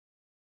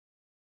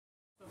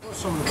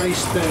Some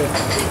diced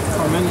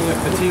parmintier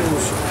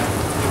potatoes.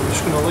 I'm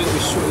just going to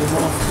lightly soak them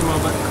off, give them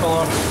a bit of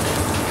colour.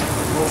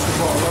 I've also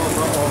got a little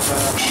bit of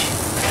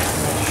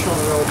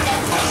Sheraton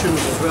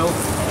mushrooms as well.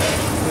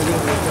 Maybe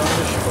a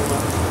garnish for the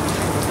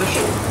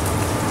dish.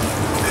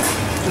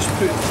 Just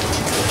put a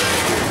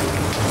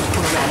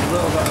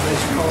little bit of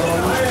nice colour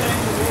on it.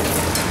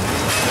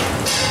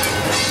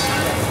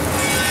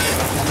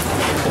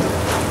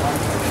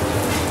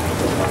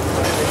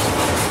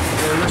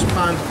 In this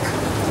pan, I'm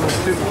going to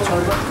put the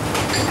turbot.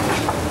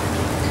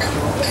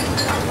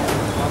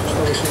 Just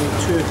obviously need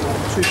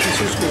two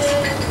pieces because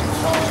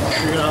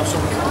you're going to have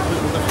something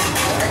completely different.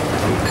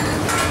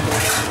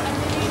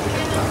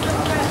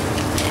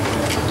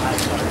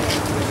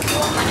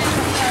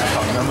 I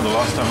can't remember the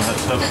last time I had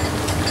turbot.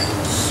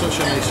 Such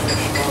a nice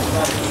fish.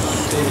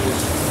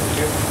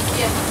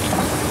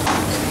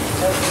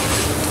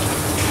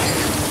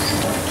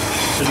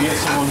 So do you get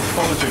someone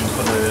foraging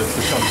for the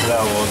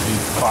chanterelle, or do you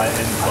buy it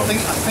in from? I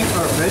think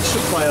our veg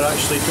supplier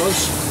actually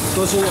does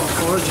a lot of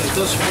foraging. He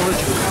does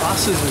forage with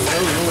classes as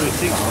well, you know, where he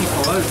takes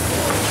people out.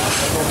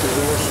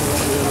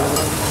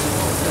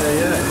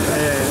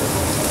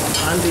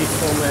 Andy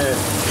from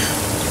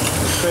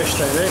Fresh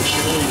Direct,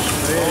 you know, he's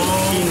very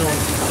keen on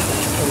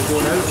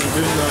going out and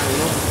doing that, you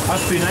know.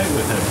 I've been out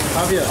with him.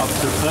 Have you? Up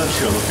to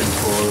Perthshire looking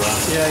for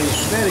yeah,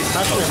 he's very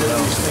passionate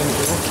about these things,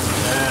 you know.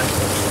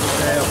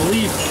 I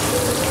believe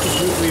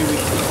we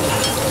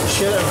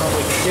Sheraton have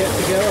like a get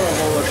together of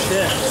all our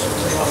chefs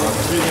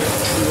through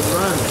the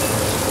brand.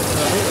 And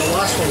I think the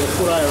last one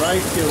before I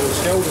arrived here was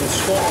held in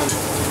Scotland,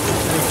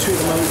 and he took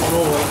them out, you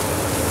know, like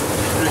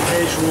through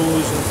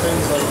hedgerows and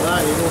things like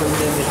that, you know, and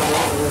then they had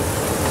a little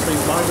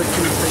like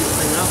barbecue type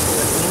thing after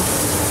it, you know.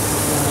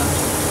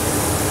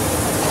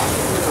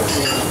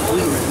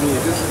 Believe it,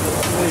 really good.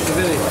 He's a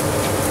very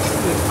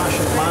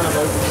passionate man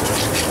about it.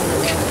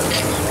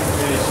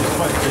 Yeah,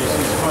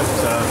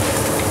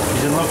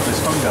 he's in love with this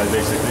fungi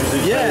basically.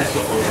 Yeah,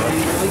 he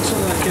likes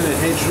some of that kind of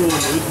hedgerow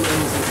and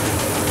woodland,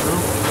 you know.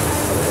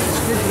 It's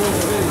good, you know,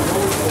 he's a very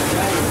knowledgeable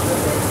guy.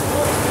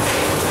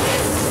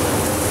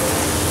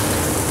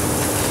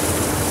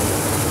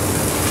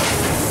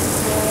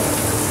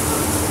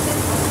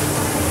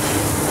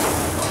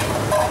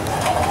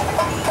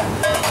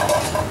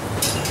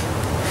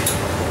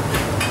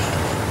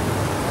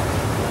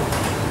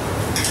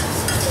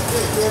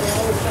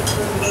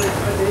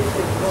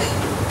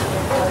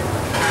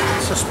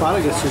 This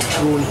asparagus is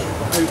grown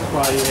out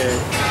by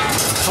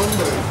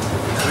Turbot.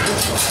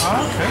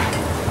 Okay.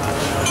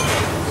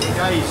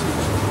 Guys,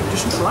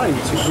 just tried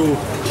to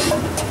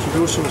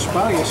grow some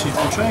asparagus. He's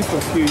been trying for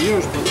a few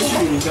years, but this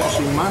year he's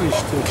actually managed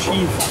to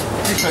achieve.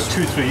 It's like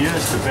 2-3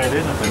 years to bed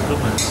in, I think,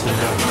 doesn't it?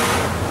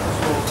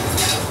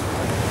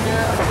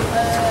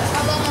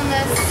 How long on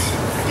this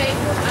steak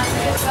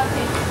after this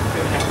coffee?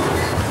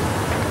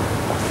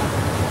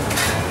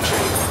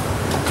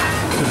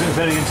 Is it a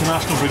very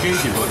international brigade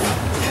you've got there?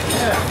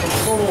 Yeah,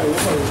 it's all over,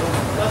 you know.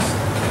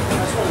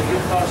 That's one of the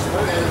good parts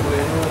about Edinburgh,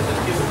 you know, is that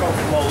people come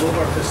from all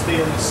over to stay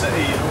in the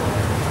city, you know.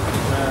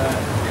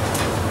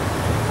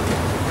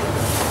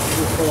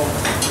 People from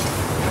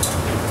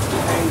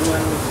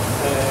England,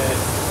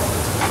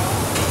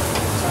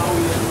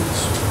 Italians,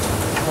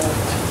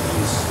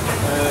 Maltese,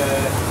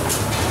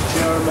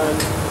 German,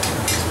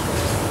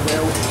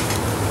 Welsh.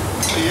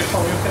 So you're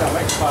kind of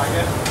mixed bag,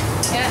 yeah?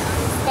 Yeah,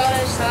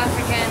 Scottish, South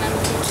African, and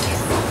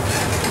Portuguese.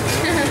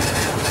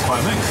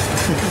 Quite mixed.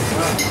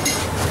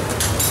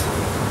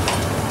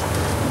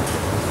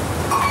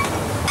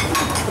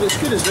 But it's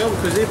good as well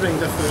because they bring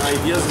different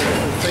ideas and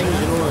different things,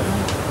 you know.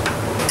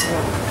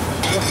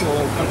 Working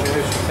along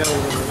country house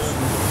hotels.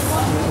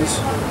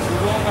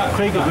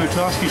 Craig, I'm going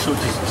to ask you sort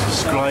of to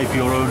describe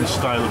your own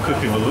style of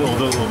cooking, or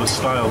the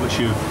style which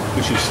you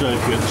serve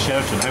here at the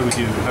Sheraton. How would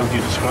you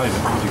describe it?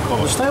 What would you call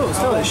it? The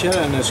style at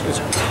Sheraton is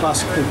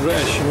classically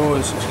British, you know.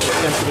 It's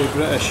contemporary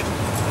British.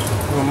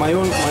 You know, my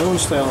own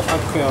style. I've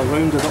had quite a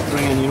rounded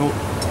upbringing, you know.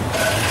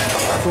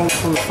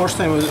 From the first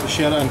time I was at the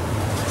Sheraton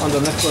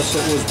under Nicholas,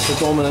 it was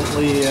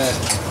predominantly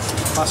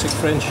classic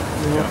French, you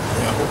know.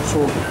 Yeah. So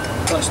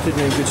that stood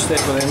me in good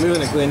stead. But then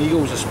moving to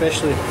Gleneagles,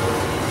 especially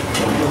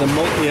with the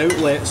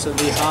multi-outlets that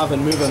they have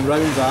and moving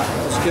around that,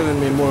 it's given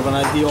me more of an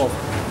idea of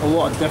a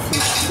lot of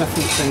different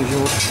things, you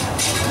know.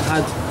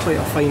 I had quite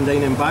a fine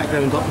dining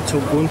background up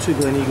until going to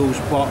Gleneagles,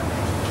 but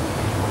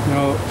you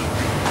know,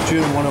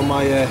 during one of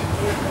my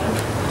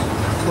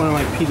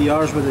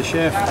PDRs with the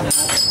chef.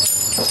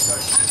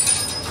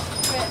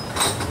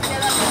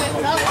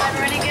 I've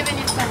already given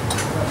you some.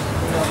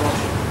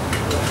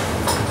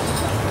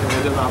 I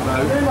did that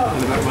now, in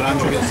a bit when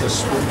Andrew gets this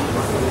spoon.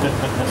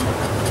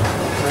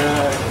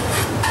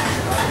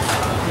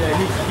 Yeah,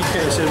 he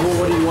kind of said, well,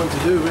 what do you want to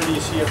do? Where do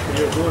you see your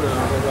career going? And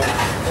I was like,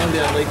 well, one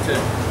day I'd like to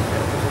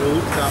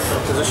look after a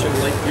position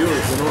like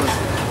yours, you know.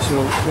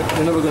 So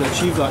you're never going to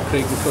achieve that,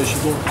 Craig, because you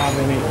don't have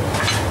any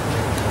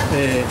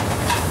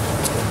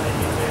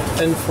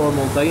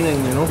informal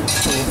dining, you know.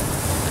 So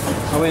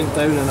I went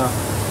down and I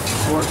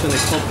worked in the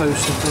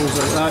clubhouse and things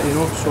like that, you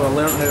know. So I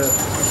learnt how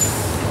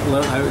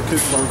learned how to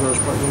cook burgers,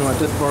 but you know, I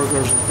did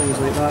burgers and things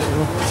like that, you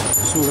know,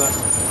 so that,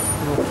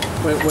 you know,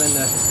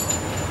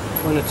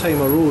 when the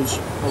time arose,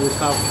 I would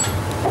have,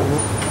 you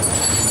know,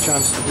 a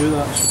chance to do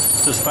that.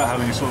 So it's about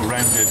having a sort of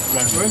rounded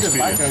experience.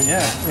 Background,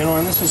 yeah. You know,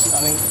 and this is,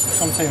 I think,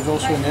 sometimes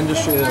also in the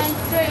industry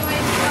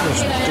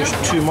there's just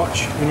too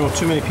much, you know,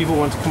 too many people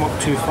want to come up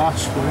too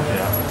fast, you know.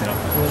 Yeah.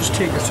 Well, just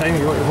take your time,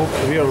 you got your whole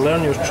career,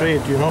 learn your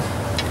trade, you know.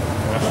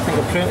 I think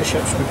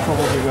apprenticeships would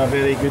probably be a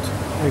very good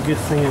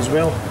thing as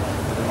well.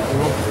 You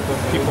know,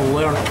 people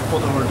learn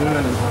what they were doing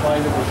and why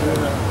they were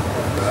doing it.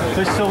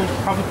 Do they still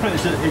have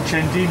apprenticeships at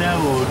HND now,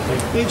 or?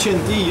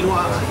 HND, you know,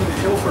 I think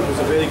Telford was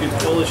a very good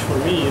college for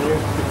me, you know,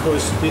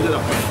 because they did a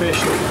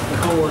professional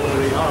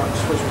culinary arts,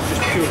 which was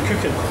just pure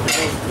cooking.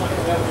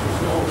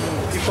 You know,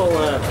 people,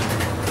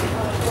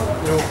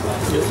 you know,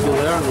 you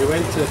learn. You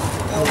went to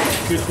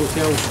good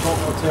hotels, top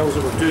hotels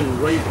that were doing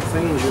right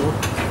things, you know.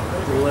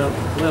 You learn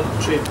the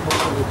trade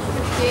properly.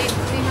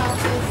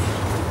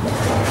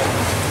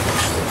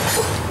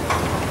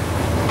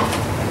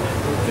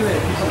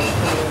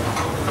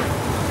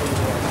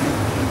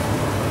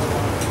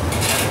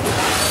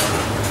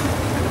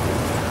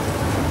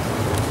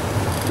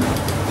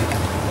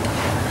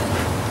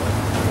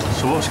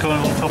 So what's going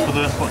on top of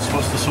the, what's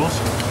the sauce?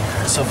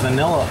 It's a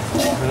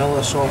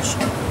vanilla sauce.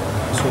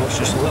 So it's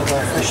just a little bit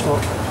of fish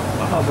stock, a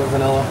little bit of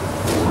vanilla,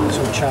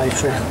 some chai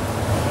tree.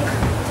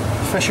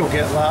 Fish will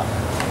get that,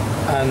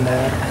 and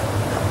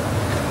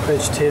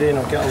vegetarian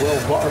will get a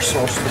little butter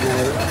sauce to go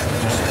with it.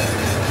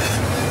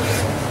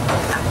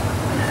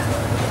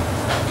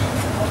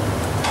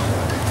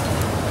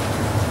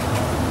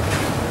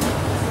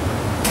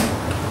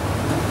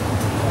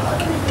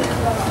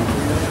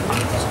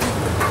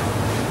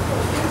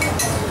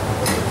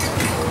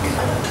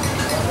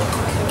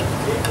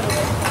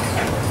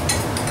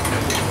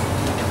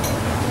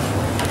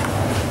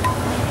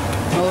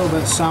 A little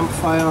bit of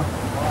samphire,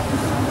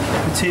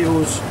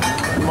 potatoes,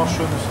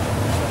 mushrooms.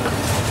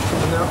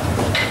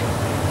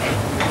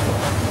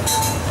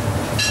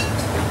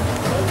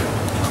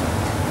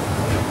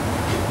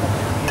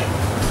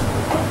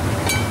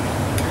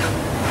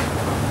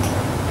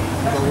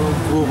 A little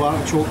clove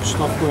artichoke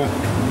stuffed with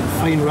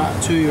fine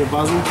ratatouille or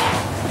basil,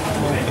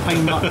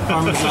 pine nut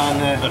parmesan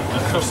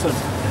custard.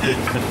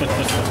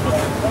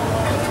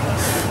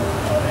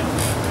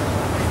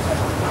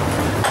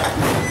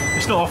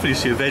 It's not often you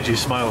see a veggie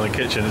smile in the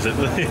kitchen, is it?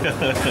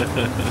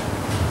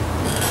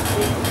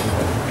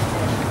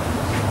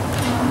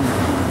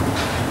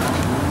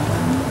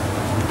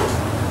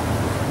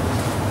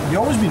 You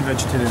always been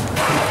vegetarian?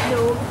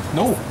 No.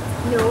 No.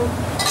 No.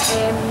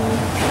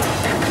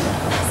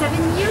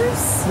 7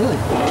 years. Really?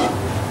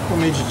 What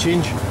made you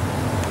change?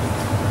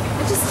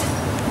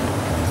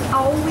 I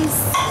always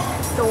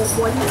thought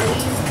one day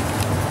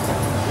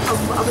I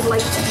would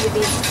like to be a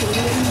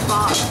vegetarian,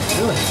 but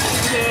Really?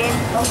 yeah.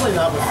 I was like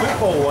that with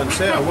football once.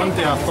 One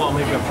day I thought I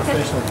might be a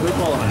professional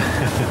footballer.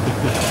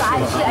 But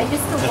actually, I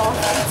used to love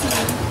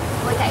eating,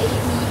 like I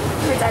ate meat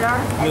for dinner,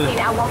 and then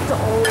I loved it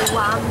all,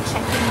 lamb,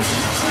 chicken,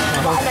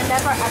 and I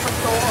never ever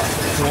thought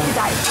I could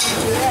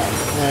actually do it.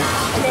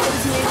 And then it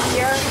was New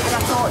Year, and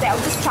I thought that I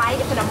would just try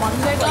it for a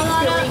month, like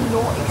really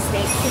not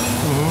expecting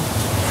to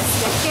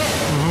stick it.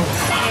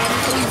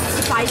 And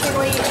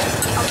surprisingly, it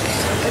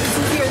was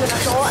easier than I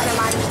thought, and I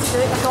managed to do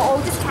it. I thought,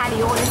 I'll just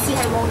carry on and see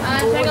how long it can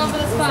go. Take on for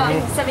the spot.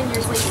 7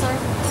 years later.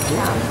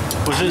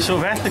 Yeah. Was it sort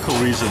of ethical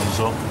reasons,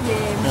 or?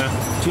 Yeah.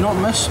 Do you not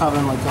miss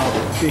having like a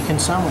bacon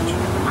sandwich?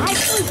 I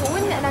actually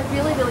don't, and I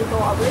really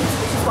thought I would,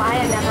 which is why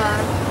I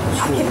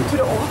couldn't put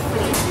it off for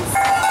ages.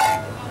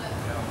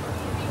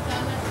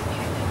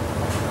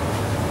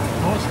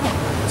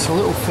 It's a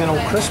little fennel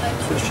crisp,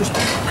 so it's just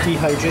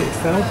dehydrated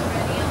fennel,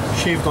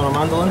 shaved on a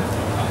mandolin,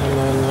 and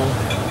then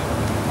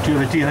Do you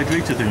have a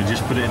dehydrator thing and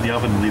just put it in the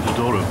oven and leave the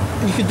door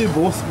open? you could do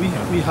both. We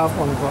have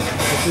one, but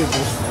I do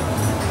both.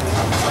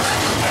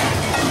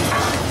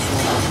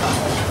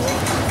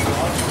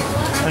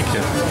 Thank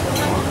you.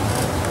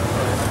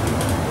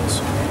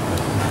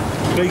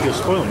 There you go,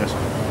 spoiling us.